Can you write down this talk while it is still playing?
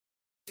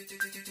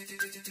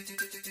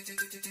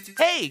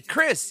Hey,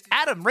 Chris,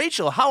 Adam,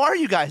 Rachel, how are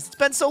you guys? It's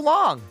been so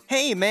long.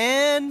 Hey,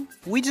 man.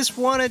 We just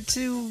wanted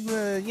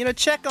to,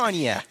 check on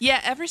you. Yeah,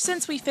 ever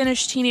since we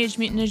finished Teenage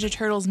Mutant Ninja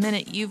Turtles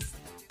Minute, you've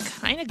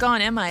kind of gone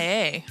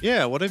MIA.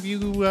 Yeah, what have you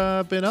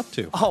been up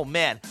to? Oh,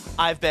 man,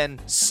 I've been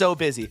so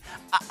busy.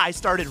 I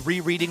started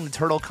rereading the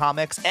Turtle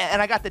comics,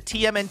 and I got the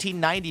TMNT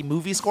 90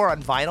 movie score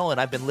on vinyl, and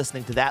I've been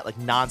listening to that like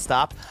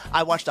nonstop.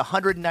 I watched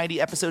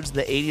 190 episodes of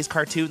the 80s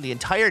cartoon, the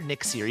entire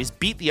Nick series,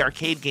 beat the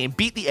arcade game,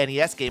 beat the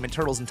NES game, and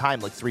Turtles in Time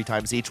like 3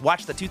 times each,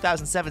 watched the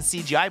 2007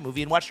 CGI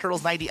movie, and watched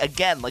Turtles 90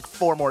 again like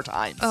 4 more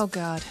times. Oh,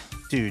 God.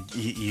 Dude,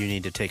 you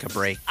need to take a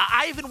break.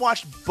 I even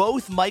watched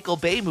both Michael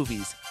Bay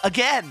movies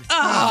again.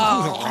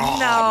 Oh,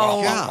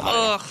 no. God.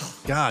 Ugh.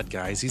 God,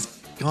 guys, he's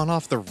gone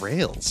off the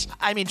rails.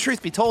 I mean,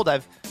 truth be told,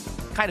 I've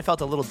kind of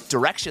felt a little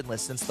directionless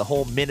since the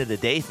whole minute a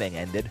day thing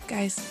ended.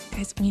 Guys,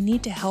 we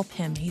need to help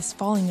him. He's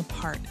falling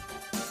apart.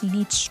 He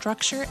needs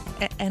structure,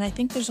 and I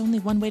think there's only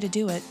one way to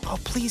do it. Oh,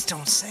 please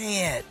don't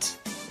say it.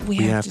 We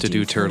have to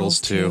do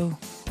Turtles too.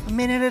 A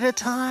minute at a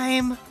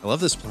time. I love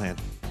this plan.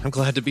 I'm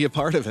glad to be a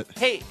part of it.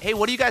 Hey,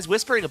 what are you guys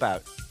whispering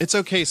about? It's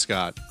okay,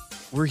 Scott.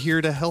 We're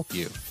here to help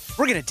you.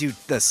 We're going to do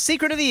The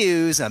Secret of the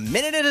Ooze a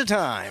minute at a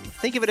time.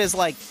 Think of it as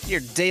like your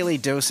daily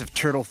dose of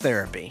turtle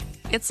therapy.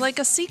 It's like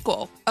a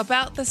sequel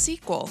about the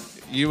sequel.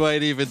 You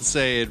might even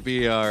say it'd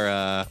be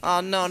our,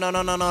 Oh, no.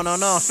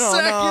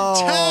 second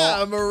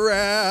time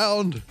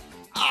around.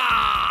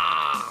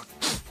 I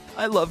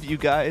love you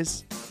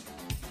guys.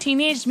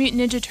 Teenage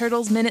Mutant Ninja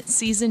Turtles Minute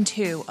Season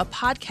 2, a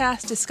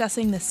podcast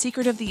discussing the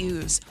secret of the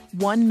ooze,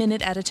 1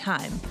 minute at a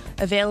time.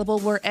 Available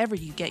wherever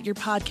you get your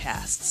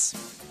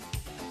podcasts.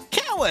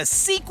 Kawa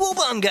sequel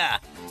bunga!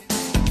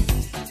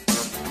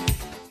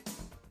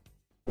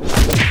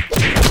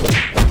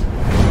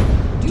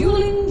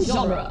 Dueling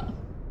genre.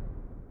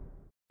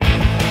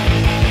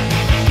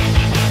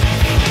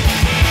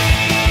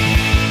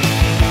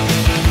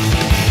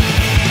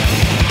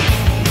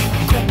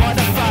 What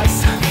a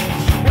fuss.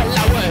 Well,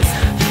 I was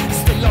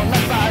still on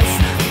the buzz.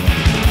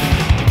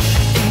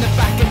 In the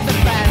back of the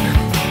van,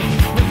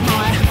 with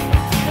my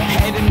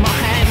head in my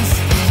hands.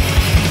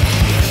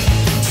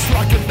 Just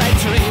like a bad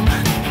dream.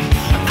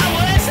 I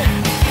was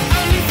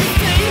only 15.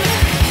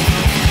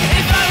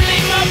 If only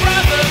my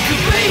brother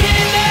could be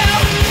here now.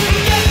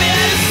 Get me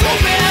out and sort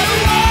me out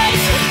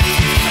right.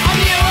 I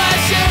knew I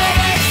should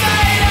have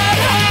stayed at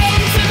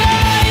home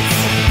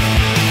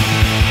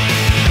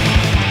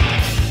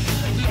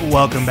tonight.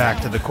 Welcome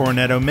back to the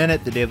Cornetto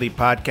Minute, the daily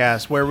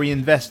podcast where we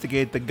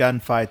investigate the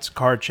gunfights,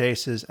 car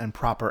chases, and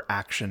proper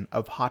action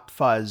of Hot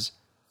Fuzz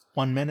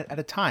 1 minute at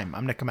a time.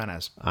 I'm Nick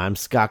Jimenez. I'm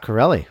Scott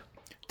Corelli.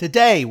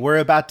 Today, we're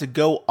about to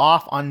go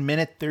off on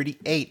minute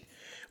 38,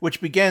 which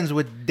begins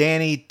with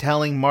Danny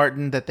telling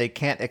Martin that they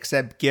can't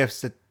accept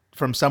gifts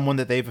from someone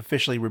that they've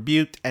officially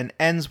rebuked, and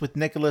ends with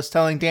Nicholas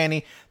telling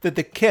Danny that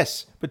the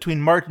kiss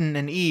between Martin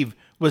and Eve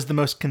was the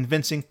most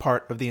convincing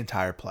part of the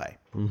entire play.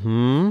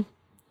 Mm-hmm.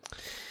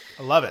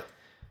 I love it.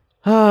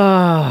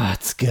 Ah,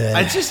 it's good.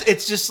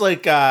 It's just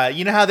like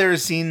you know how there are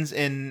scenes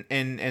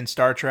in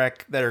Star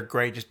Trek that are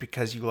great just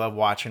because you love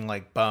watching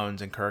like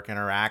Bones and Kirk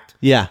interact.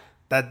 Yeah.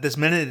 That this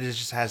minute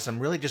just has some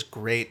really just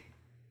great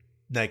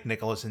like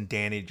Nicholas and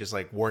Danny just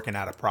like working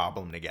out a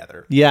problem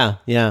together. Yeah.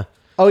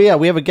 Oh yeah,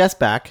 we have a guest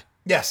back.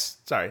 Yes,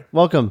 sorry,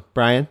 Welcome,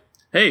 Brian.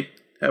 Hey,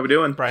 how we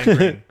doing? Brian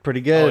Green.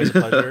 Pretty good. Always a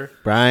pleasure.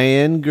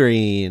 Brian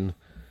Green.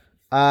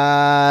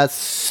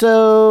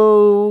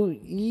 So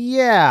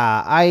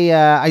yeah,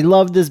 I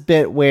love this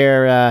bit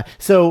where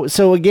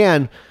so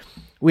again,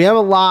 we have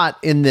a lot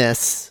in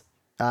this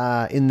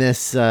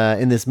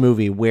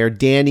movie where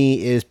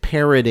Danny is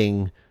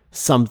parroting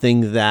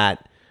something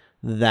that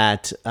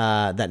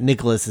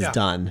Nicholas has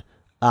done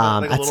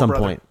Like a at little some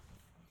brother. point.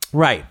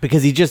 Right,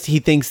 because he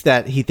thinks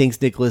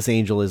Nicholas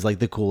Angel is like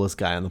the coolest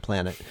guy on the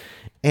planet.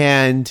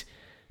 And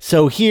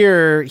so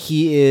here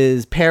he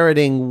is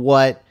parroting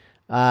what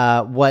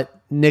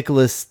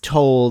Nicholas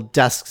told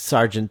Desk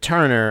Sergeant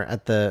Turner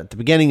at the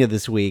beginning of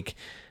this week.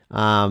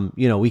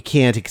 We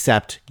can't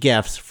accept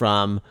gifts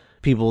from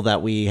people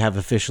that we have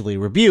officially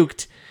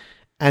rebuked.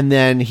 And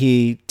then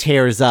he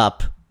tears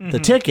up the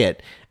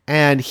ticket.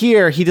 And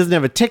here he doesn't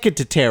have a ticket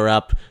to tear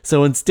up.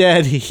 So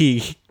instead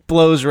he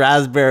blows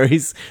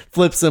raspberries,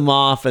 flips him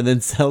off, and then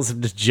sells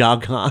him to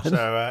Jog On.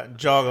 So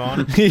Jog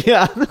On.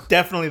 Yeah.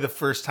 Definitely the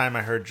first time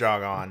I heard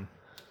Jog On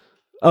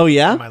Oh,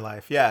 yeah? in my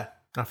life. Yeah,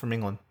 not from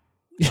England.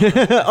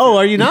 Oh,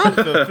 are you not?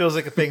 It feels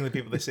like a thing that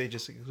people they say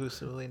just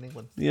exclusively in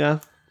England. Yeah.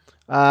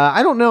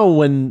 I don't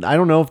know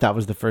if that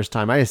was the first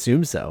time. I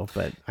assume so,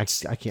 but I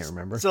can't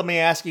remember. So let me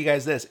ask you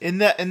guys this: in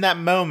that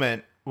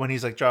moment when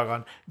he's like Jog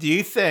On, do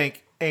you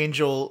think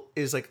Angel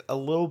is like a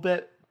little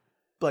bit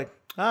like,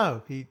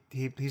 oh,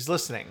 he's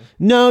listening?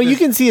 No, you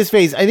can see his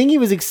face. I think he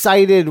was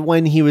excited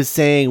when he was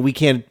saying we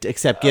can't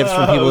accept gifts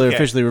from people that are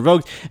officially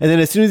revoked. And then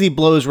as soon as he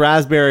blows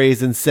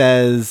raspberries and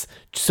says,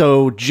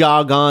 so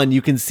Jog On,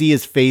 you can see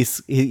his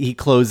face. He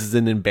closes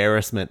in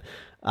embarrassment.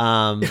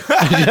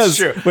 That's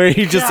true. Where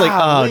he's just Golly.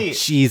 like, oh,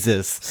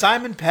 Jesus.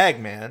 Simon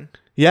Pegg, man.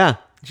 Yeah.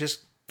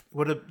 Just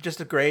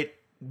just a great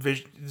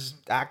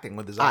acting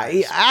with his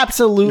eyes.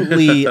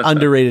 Absolutely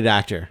underrated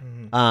actor.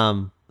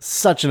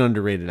 Such an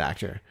underrated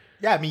actor.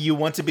 Yeah, I mean, you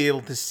want to be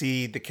able to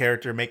see the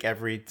character make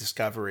every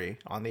discovery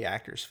on the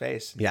actor's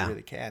face. And Yeah. You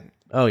really can.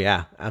 Oh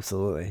yeah,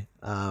 absolutely.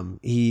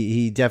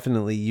 He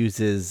definitely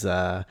uses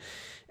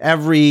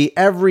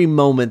every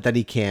moment that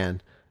he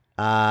can.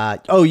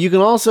 You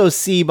can also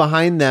see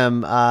behind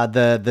them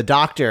the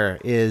doctor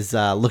is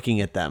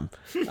looking at them.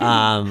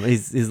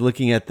 He's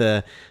looking at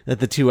the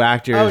two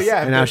actors. Oh,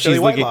 yeah, and now she's Billy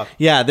looking. Whitelock.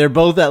 Yeah, they're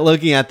both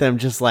looking at them,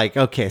 just like,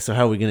 okay, so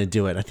how are we gonna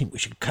do it? I think we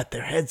should cut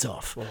their heads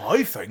off. Well,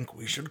 I think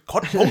we should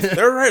cut both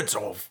their heads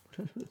off.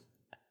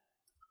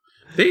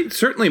 They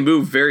certainly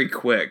move very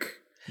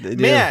quick. They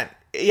do. Man,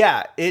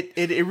 yeah,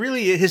 it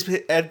really is.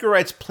 Edgar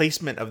Wright's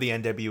placement of the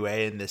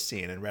NWA in this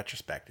scene, in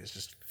retrospect, is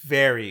just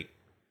very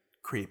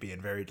creepy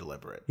and very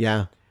deliberate.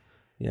 Yeah.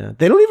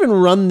 They don't even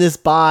run this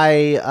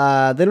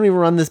by. They don't even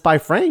run this by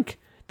Frank.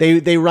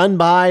 They run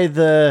by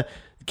the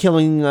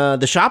killing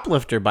the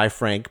shoplifter by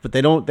Frank, but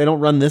they don't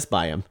run this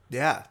by him.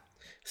 Yeah.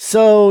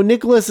 So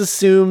Nicholas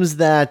assumes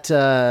that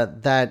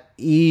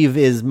Eve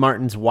is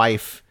Martin's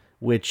wife,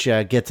 which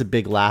gets a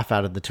big laugh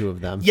out of the two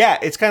of them. Yeah,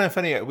 it's kind of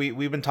funny.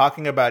 We've been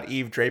talking about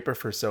Eve Draper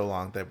for so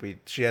long that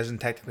she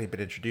hasn't technically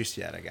been introduced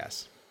yet, I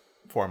guess,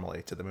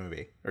 formally to the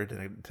movie or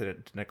to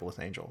Nicholas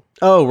Angel.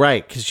 Oh,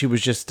 right, because she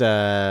was just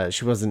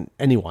she wasn't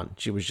anyone.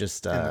 She was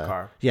just In the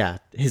car. Yeah,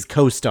 his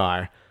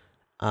co-star.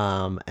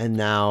 And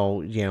now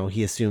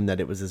he assumed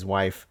that it was his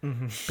wife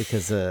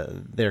because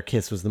their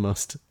kiss was the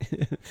most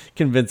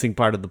convincing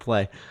part of the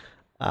play.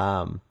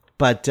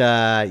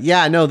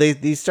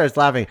 He starts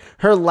laughing.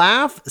 Her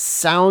laugh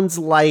sounds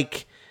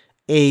like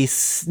a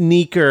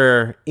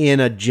sneaker in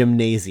a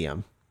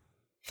gymnasium.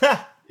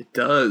 It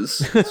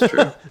does. It's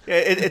true.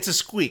 It's a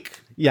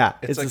squeak. Yeah,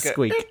 it's like a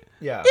squeak.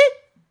 Yeah.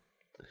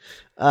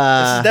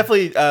 This is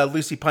definitely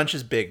Lucy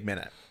Punch's big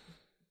minute.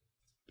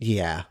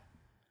 Yeah.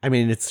 I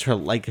mean, it's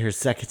her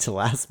second to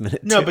last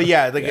minute. No, too. but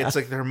yeah, it's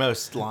like her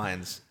most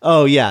lines.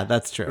 Oh yeah,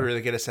 that's true. We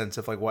really get a sense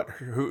of like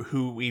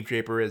who Eve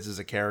Draper is as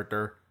a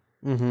character.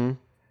 Mm-hmm.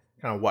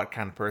 Kind of what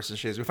kind of person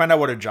she is. We find out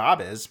what her job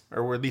is,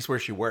 or at least where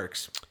she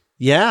works.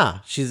 Yeah,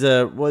 she's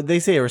what they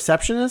say, a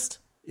receptionist.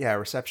 Yeah, a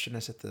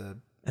receptionist at the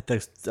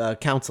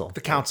council. The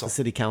council. The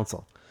city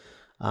council.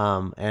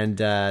 And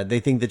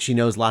they think that she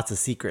knows lots of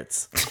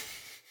secrets.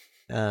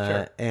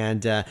 Sure.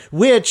 And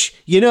which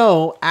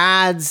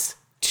adds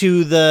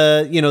to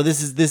the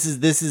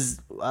this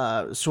is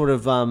sort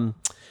of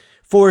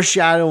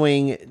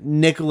foreshadowing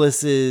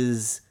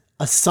Nicholas's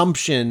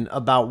assumption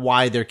about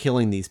why they're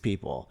killing these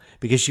people,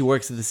 because she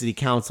works at the city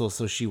council,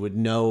 so she would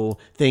know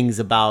things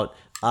about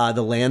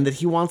the land that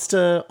he wants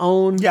to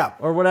own,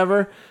 or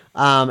whatever.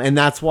 And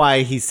that's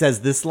why he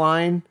says this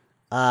line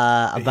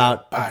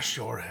about bash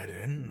your head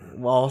in.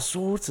 All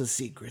sorts of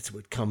secrets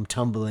would come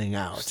tumbling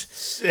out.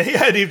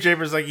 Yeah, Eve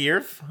Draper's like, you're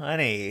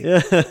funny.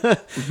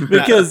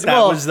 Because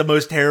that was the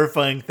most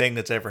terrifying thing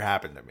that's ever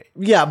happened to me.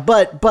 Yeah,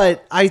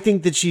 but I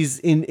think that she's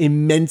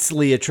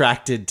immensely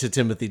attracted to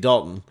Timothy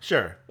Dalton.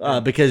 Sure.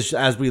 Because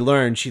as we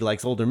learn, she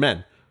likes older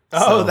men.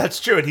 Oh, that's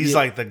true. And he's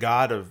like the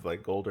god of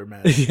like older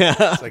men.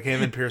 Yeah. It's like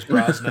him and Pierce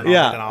Brosnan.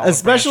 Yeah,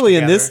 especially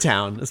in this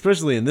town.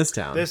 Especially in this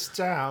town. This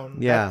town.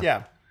 Yeah.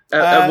 Yeah.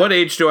 At what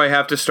age do I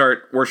have to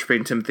start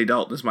worshiping Timothy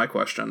Dalton is my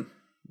question.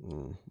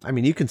 I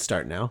mean, you can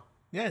start now.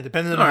 Yeah,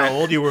 depending on how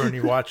old you were when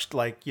you watched,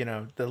 like,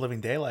 The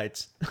Living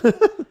Daylights.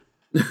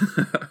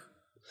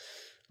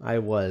 I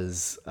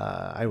was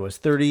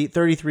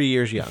 33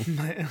 years young.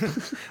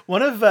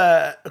 One of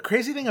a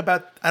crazy thing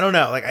about, I don't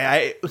know, like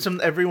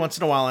every once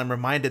in a while I'm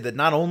reminded that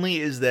not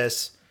only is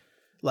this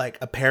like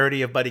a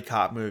parody of buddy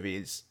cop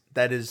movies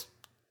that is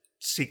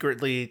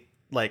secretly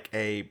like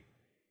a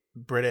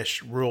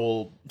British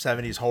rural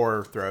 70s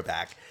horror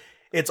throwback,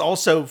 it's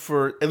also,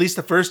 for at least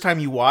the first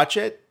time you watch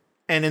it,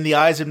 and in the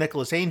eyes of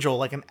Nicholas Angel,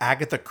 like an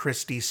Agatha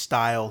Christie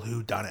style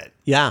whodunit.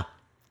 Yeah.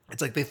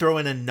 It's like they throw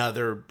in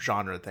another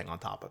genre thing on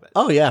top of it.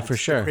 Oh yeah, it's for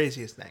sure. The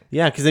craziest thing.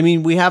 Yeah, because I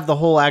mean, we have the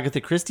whole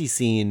Agatha Christie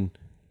scene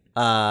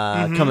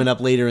coming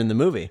up later in the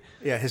movie.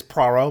 Yeah, his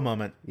Poirot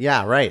moment.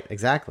 Yeah, right,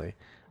 exactly.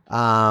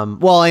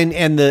 Well,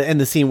 and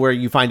the scene where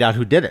you find out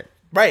who did it.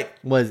 Right.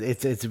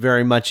 It's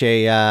very much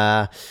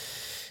a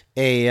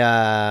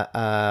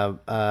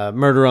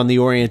Murder on the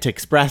Orient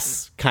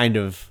Express kind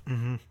of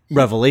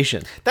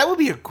revelation. That would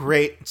be a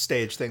great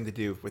stage thing to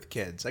do with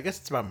kids. I guess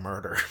it's about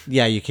murder.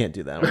 Yeah, you can't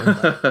do that one.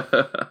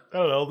 I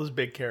don't know, all those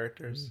big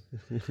characters.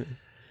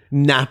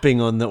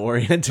 Napping on the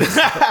Orient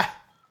Express.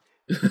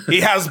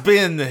 He has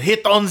been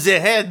hit on the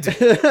head.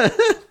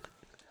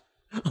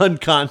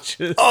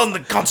 Unconscious. On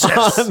the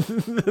conscious. On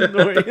the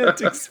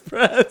Orient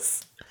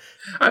Express.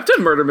 I've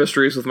done murder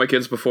mysteries with my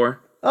kids before.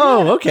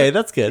 Oh, okay,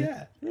 that's good.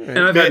 Yeah. And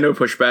I've had no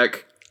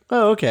pushback.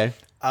 Oh, okay.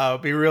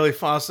 It'd be really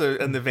fun also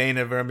in the vein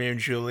of Romeo and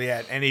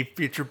Juliet, any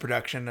future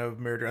production of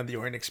Murder on the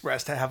Orient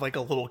Express, to have like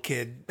a little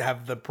kid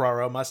have the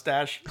Poirot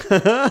mustache.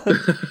 That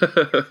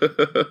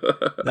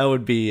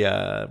would be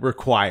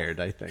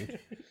required, I think.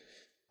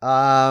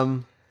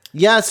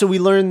 Yeah, so we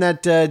learned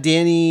that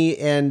Danny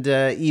and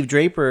Eve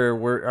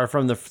Draper are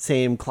from the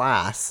same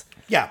class.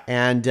 Yeah.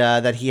 And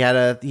that he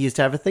used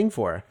to have a thing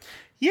for her.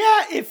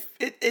 Yeah, if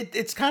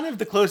it's kind of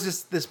the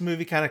closest this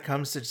movie kind of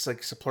comes to just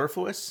like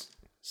superfluous.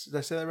 Did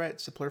I say that right?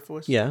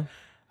 Superfluous? Yeah.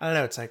 I don't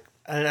know. It's like,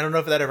 I don't know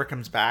if that ever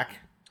comes back.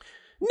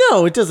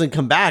 No, it doesn't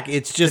come back.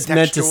 It's just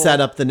meant to Contextual.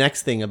 set up the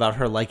next thing about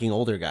her liking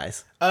older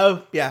guys.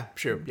 Oh, yeah,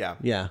 sure. Yeah.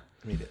 Yeah.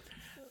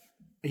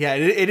 Yeah,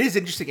 it is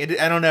interesting.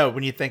 I don't know,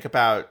 when you think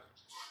about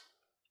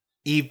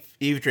Eve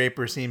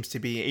Draper seems to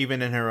be,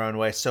 even in her own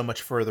way, so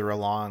much further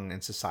along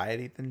in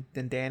society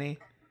than Danny.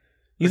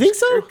 You think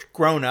so? Or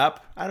grown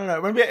up. I don't know.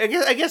 Maybe,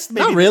 I guess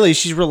maybe Not really.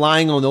 She's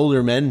relying on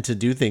older men to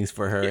do things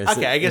for her.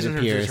 Okay, I guess in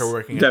terms of her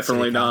working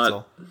Definitely at the city not.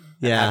 council and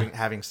Yeah.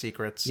 having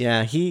secrets.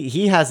 Yeah,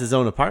 he has his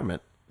own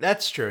apartment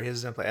That's true. He has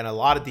his own play and a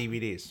lot of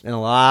DVDs. and a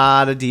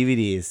lot of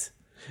DVDs.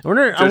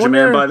 Judge a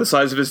man by the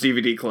size of his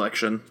DVD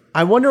collection.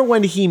 I wonder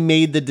when he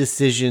made the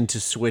decision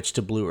to switch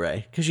to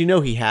Blu-ray, because you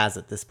know he has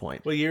at this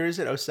point. What year is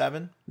it?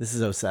 07? This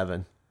is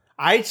 07.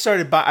 I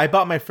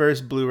bought my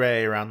first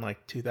Blu-ray around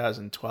like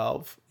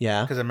 2012.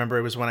 Yeah. Because I remember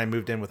it was when I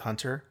moved in with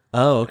Hunter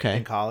Oh, okay.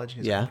 in college.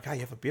 He's Yeah. like, God, you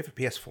have a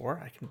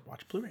PS4? I can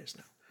watch Blu-rays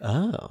now.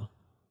 Oh.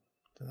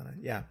 So then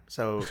yeah.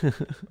 So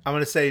I'm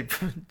going to say,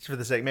 for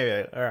the sake,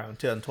 maybe around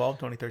 2012,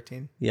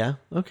 2013. Yeah.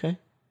 Okay.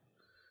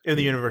 In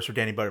the universe where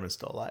Danny Butterman's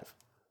still alive.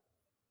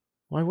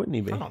 Why wouldn't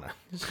he be? I don't know.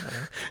 It's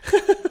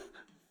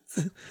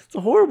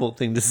a horrible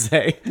thing to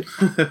say.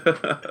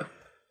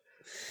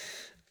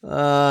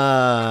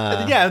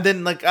 Yeah, and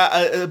then like,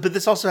 but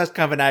this also has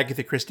kind of an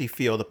Agatha Christie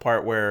feel. The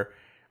part where,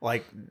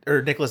 like,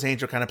 or Nicholas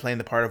Angel kind of playing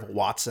the part of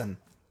Watson,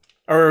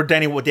 or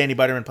Danny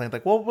Butterman playing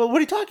like, well, what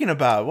are you talking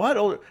about?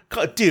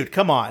 What, dude?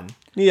 Come on.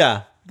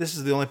 Yeah. This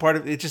is the only part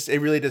of it.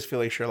 It really does feel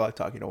like Sherlock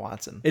talking to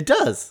Watson. It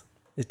does.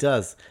 It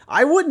does.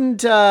 I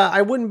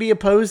wouldn't be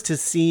opposed to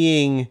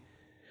seeing.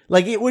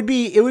 Like it would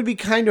be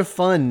kind of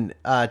fun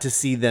to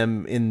see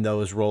them in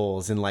those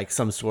roles in like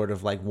some sort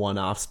of like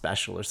one-off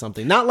special or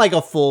something. Not like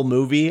a full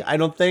movie, I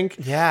don't think.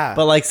 Yeah.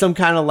 But like some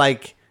kind of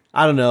like,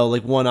 I don't know,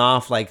 like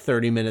one-off like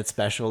 30-minute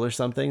special or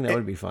something. That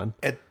would be fun.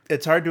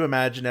 It's hard to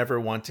imagine ever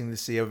wanting to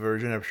see a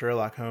version of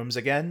Sherlock Holmes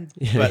again.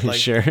 But like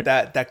Sure.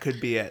 that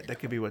could be it. That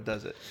could be what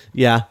does it.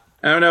 Yeah.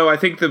 I don't know. I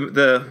think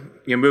the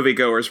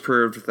moviegoers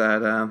proved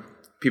that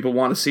people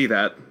want to see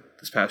that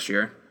this past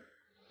year.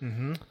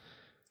 Mm-hmm.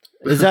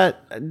 Is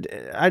that?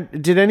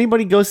 Did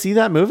anybody go see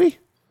that movie?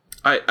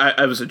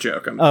 I was a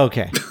joke.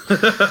 Okay.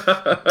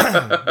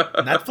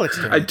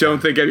 Netflix. I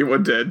don't think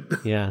anyone did.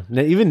 Yeah.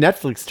 Even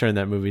Netflix turned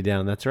that movie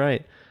down. That's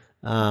right.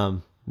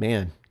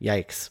 Man,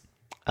 yikes.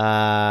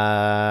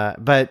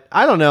 But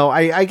I don't know.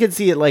 I could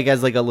see it like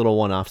as like a little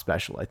one-off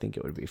special. I think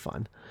it would be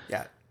fun.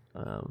 Yeah.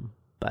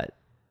 But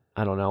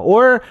I don't know.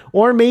 Or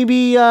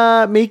maybe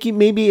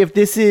maybe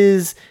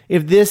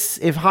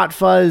if Hot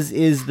Fuzz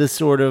is the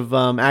sort of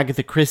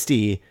Agatha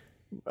Christie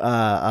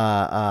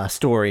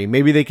story,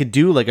 maybe they could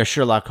do like a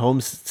Sherlock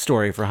Holmes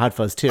story for Hot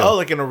Fuzz too. Oh,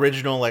 like an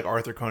original like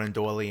Arthur Conan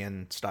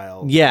Doylean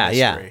style. Yeah,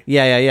 mystery.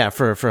 yeah.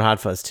 For Hot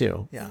Fuzz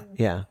too.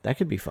 Yeah, that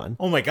could be fun.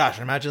 Oh my gosh!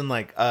 Imagine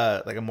like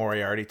a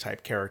Moriarty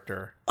type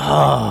character.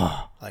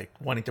 Like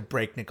wanting to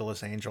break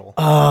Nicholas Angel.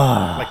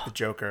 Like the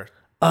Joker.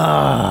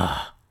 All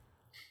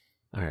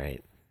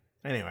right.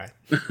 Anyway,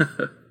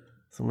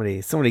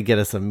 somebody get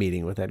us a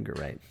meeting with Edgar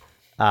Wright.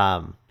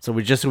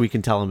 So we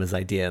can tell him his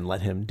idea and let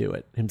him do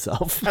it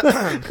himself.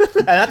 and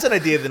that's an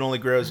idea that only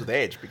grows with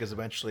age because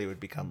eventually it would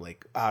become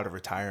like out of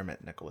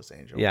retirement Nicholas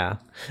Angel. Yeah,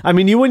 I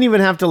mean, you wouldn't even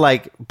have to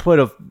like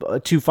put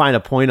too fine a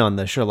point on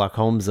the Sherlock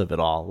Holmes of it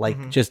all,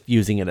 like just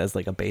using it as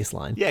like a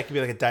baseline. Yeah, it could be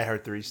like a Die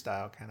Hard 3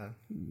 style kind of.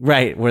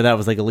 Right, where that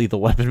was like a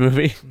Lethal Weapon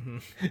movie.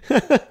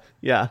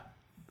 Yeah,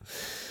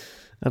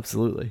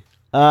 absolutely.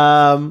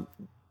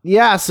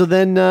 Yeah, so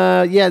then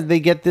they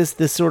get this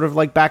sort of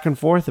like back and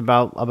forth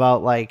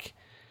about like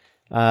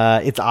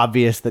it's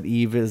obvious that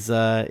Eve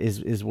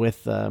is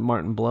with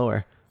Martin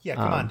Blower. Yeah,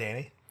 come on,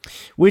 Danny.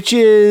 Which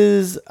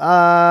is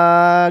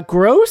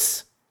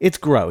gross. It's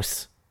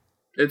gross.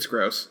 It's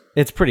gross.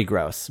 It's pretty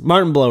gross.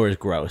 Martin Blower is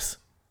gross.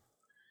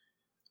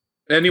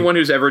 Anyone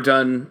who's ever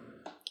done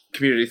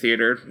community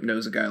theater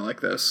knows a guy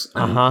like this.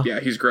 And yeah,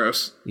 he's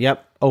gross.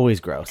 Yep, always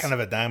gross. Kind of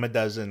a dime a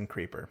dozen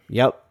creeper.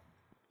 Yep.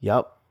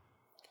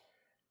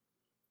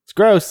 It's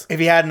gross. If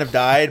he hadn't have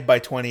died by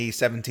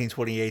 2017,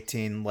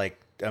 2018, like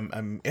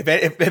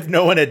if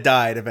no one had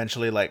died,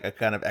 eventually like a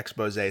kind of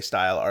expose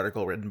style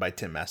article written by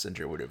Tim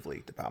Messenger would have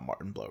leaked about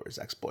Martin Blower's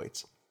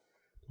exploits.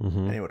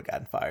 And he would have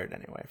gotten fired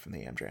anyway from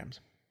the Amdrams.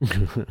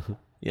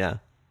 Yeah,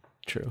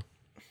 true.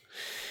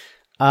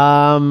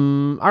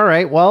 All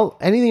right. Well,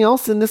 anything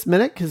else in this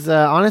minute? Because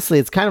honestly,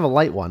 it's kind of a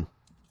light one.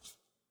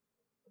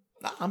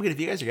 I'm good if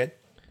you guys are good.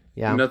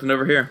 Yeah. Nothing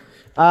over here.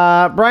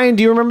 Brian,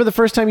 do you remember the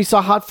first time you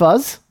saw Hot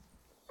Fuzz?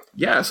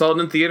 Yeah, I saw it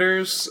in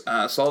theaters.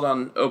 Saw it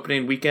on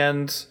opening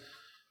weekend.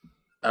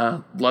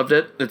 Loved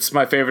it. It's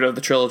my favorite of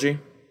the trilogy.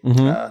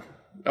 I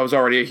was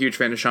already a huge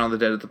fan of Shaun of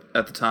the Dead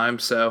at the time,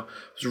 so I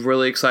was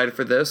really excited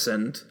for this.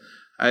 And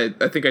I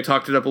think I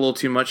talked it up a little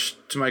too much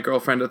to my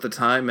girlfriend at the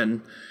time,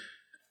 and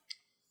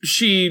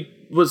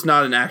she was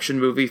not an action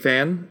movie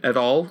fan at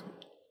all.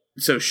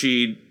 So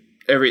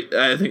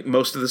I think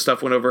most of the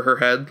stuff went over her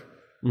head.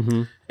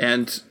 Mm-hmm.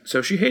 And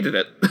so she hated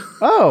it.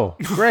 Oh,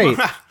 great.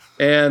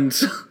 And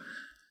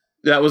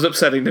that was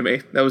upsetting to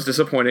me. That was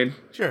disappointing.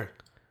 Sure.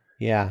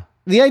 Yeah.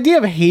 The idea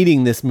of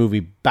hating this movie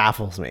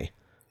baffles me.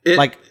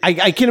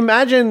 I can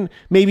imagine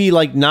maybe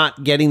like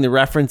not getting the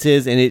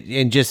references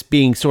and just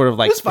being sort of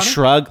like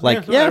shrug,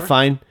 like, yeah,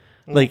 fine.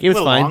 Like, it was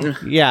fine. Long.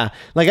 Yeah.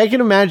 Like, I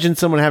can imagine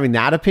someone having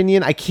that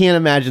opinion. I can't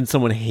imagine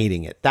someone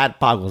hating it. That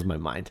boggles my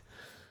mind.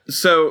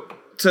 So,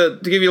 to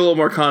give you a little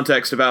more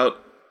context about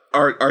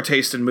our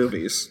taste in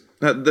movies,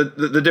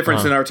 the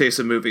difference in our taste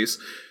in movies.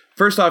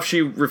 First off,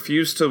 she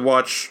refused to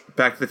watch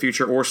Back to the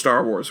Future or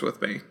Star Wars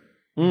with me.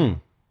 And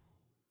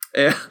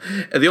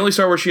the only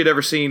Star Wars she had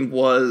ever seen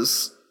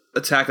was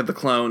Attack of the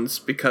Clones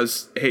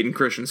because Hayden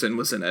Christensen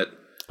was in it.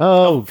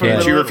 Oh, okay.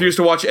 And she refused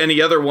to watch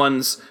any other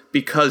ones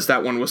because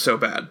that one was so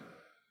bad.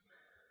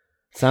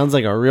 Sounds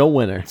like a real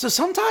winner. So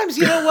sometimes,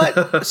 you know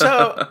what?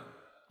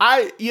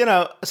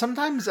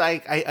 Sometimes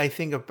I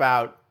think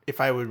about if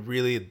I would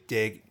really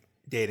dig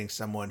dating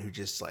someone who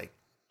just like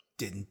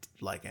didn't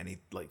like any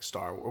like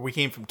Star Wars. We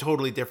came from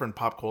totally different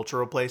pop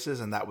cultural places,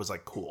 and that was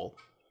like cool.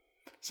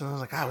 So I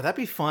was like, would that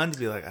be fun to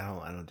be like, I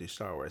don't do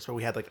Star Wars, but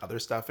we had like other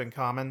stuff in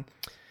common.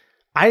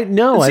 I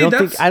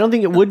don't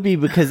think it would be,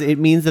 because it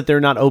means that they're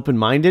not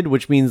open-minded,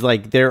 which means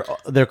like their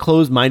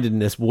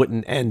closed-mindedness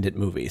wouldn't end at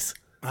movies.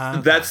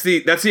 Okay. That's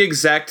the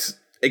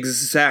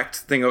exact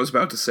thing I was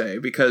about to say,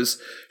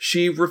 because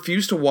she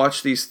refused to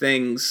watch these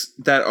things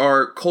that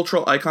are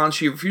cultural icons.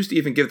 She refused to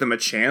even give them a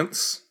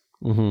chance.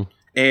 Mm-hmm.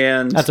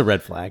 And that's a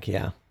red flag.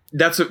 Yeah,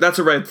 that's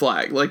a red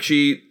flag. Like,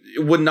 she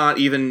would not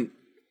even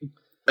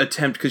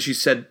attempt, because she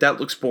said, that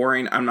looks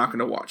boring, I'm not going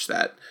to watch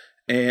that.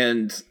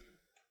 And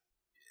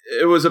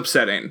it was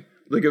upsetting.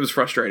 Like, it was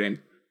frustrating.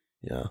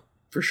 Yeah,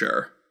 for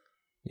sure.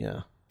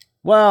 Yeah.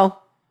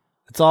 Well,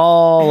 it's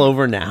all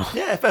over now.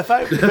 Yeah, if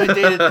I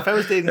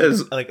was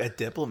dating like a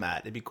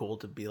diplomat, it'd be cool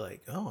to be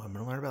like, oh, I'm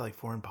gonna learn about like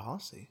foreign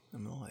policy.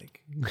 I'm gonna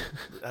like,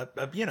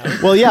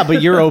 Well, yeah,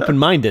 but you're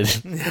open-minded.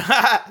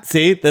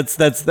 See,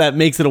 that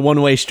makes it a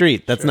one-way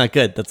street. That's not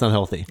good. That's not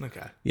healthy.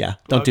 Okay. Yeah,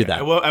 don't do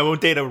that. I won't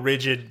date a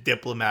rigid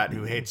diplomat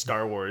who hates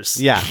Star Wars.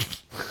 Yeah.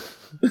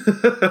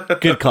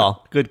 Good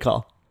call.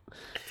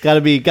 Gotta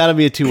be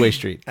a two-way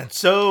street. And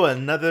so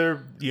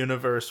another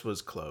universe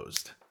was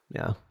closed.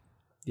 Yeah.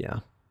 Yeah.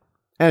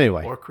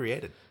 Anyway. Or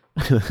created.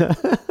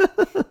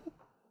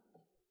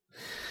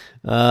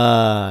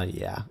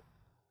 Yeah.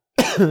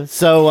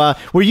 So,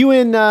 were you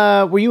in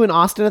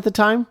Austin at the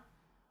time?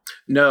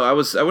 No, I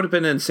would have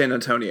been in San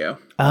Antonio.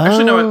 Oh. I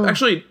would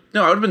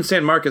have been in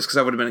San Marcos, because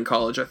I would have been in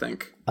college, I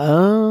think.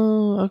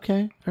 Oh,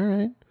 okay. All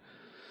right.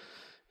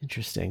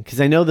 Interesting. Because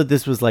I know that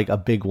this was like a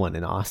big one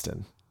in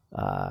Austin.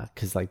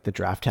 Because like the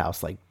Draft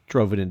House like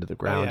drove it into the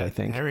ground, I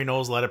think. Harry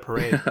Knowles led a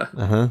parade.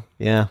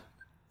 Yeah.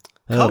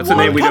 That's a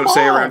name we don't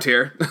say around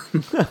here.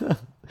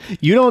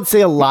 You don't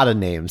say a lot of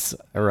names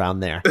around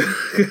there.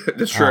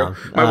 That's true.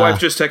 My wife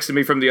just texted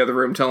me from the other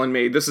room telling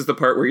me this is the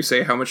part where you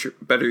say how much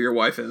better your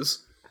wife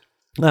is.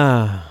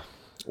 Well,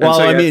 so,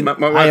 I mean, my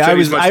wife said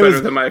he's much better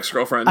than my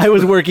ex-girlfriend. I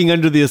was working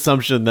under the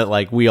assumption that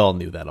like we all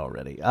knew that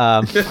already.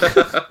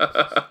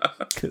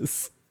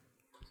 Because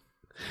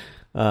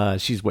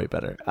she's way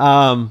better.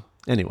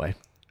 Anyway,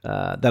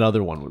 that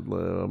other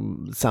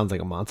one sounds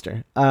like a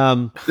monster.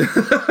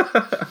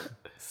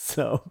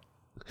 So,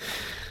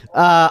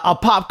 a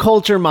pop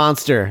culture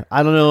monster.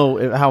 I don't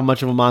know how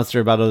much of a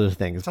monster about other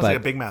things. Sounds like a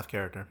Big Mouth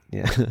character.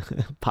 Yeah,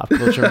 pop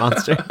culture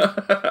monster.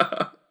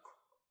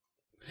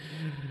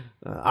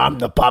 I'm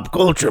the pop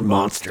culture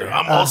monster.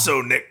 I'm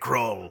also Nick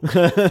Kroll.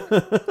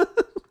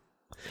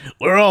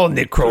 We're all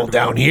Nick Kroll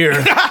down here.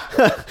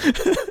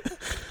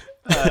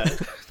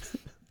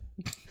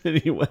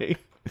 Anyway,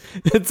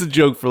 it's a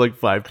joke for like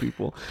 5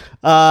 people.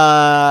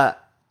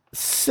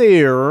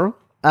 So,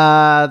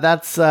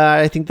 that's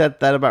I think that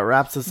about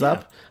wraps us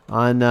up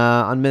on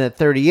minute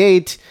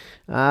 38.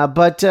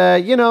 But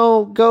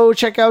go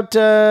check out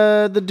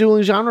the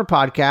Dueling Genre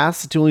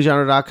podcast,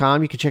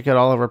 duelinggenre.com. You can check out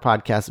all of our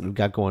podcasts that we've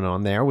got going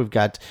on there. We've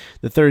got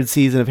the 3rd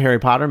season of Harry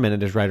Potter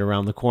Minute is right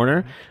around the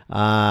corner.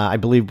 I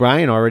believe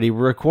Brian already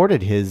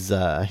recorded his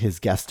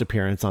guest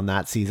appearance on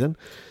that season.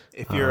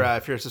 If you're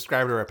a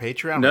subscriber to our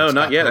Patreon, no,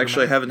 not yet.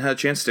 Actually, I haven't had a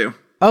chance to.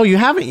 Oh, you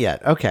haven't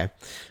yet? Okay.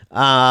 We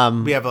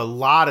have a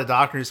lot of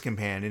Doctor's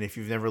Companion. If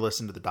you've never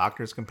listened to the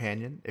Doctor's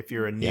Companion, if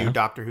you're a new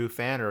Doctor Who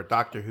fan or a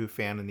Doctor Who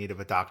fan in need of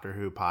a Doctor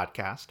Who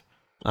podcast,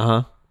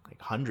 like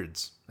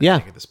hundreds, I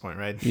think at this point,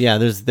 right? Yeah,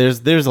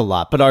 there's a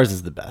lot, but ours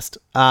is the best.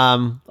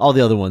 All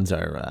the other ones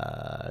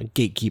are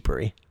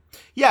gatekeepery.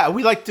 Yeah,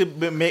 we like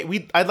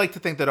to. I'd like to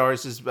think that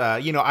ours is.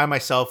 I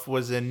myself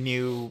was a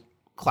new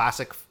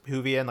classic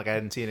Whovian. Like I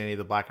hadn't seen any of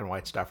the black and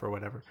white stuff or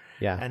whatever.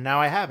 Yeah, and now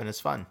I have, and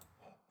it's fun.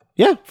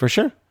 Yeah, for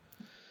sure.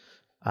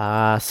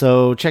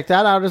 So check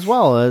that out as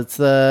well. It's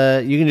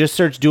you can just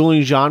search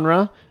Dueling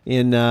Genre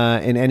in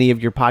any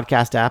of your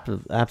podcast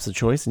apps of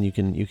choice, and you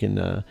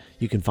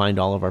can find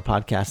all of our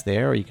podcasts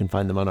there, or you can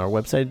find them on our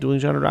website,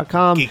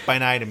 duelinggenre.com. Geek by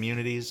Night,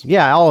 Immunities.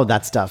 Yeah, all of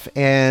that stuff.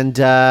 And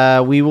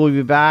we will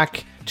be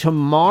back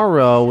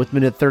tomorrow with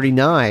minute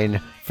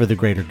 39 for the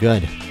greater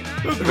good.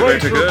 The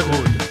greater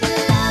good.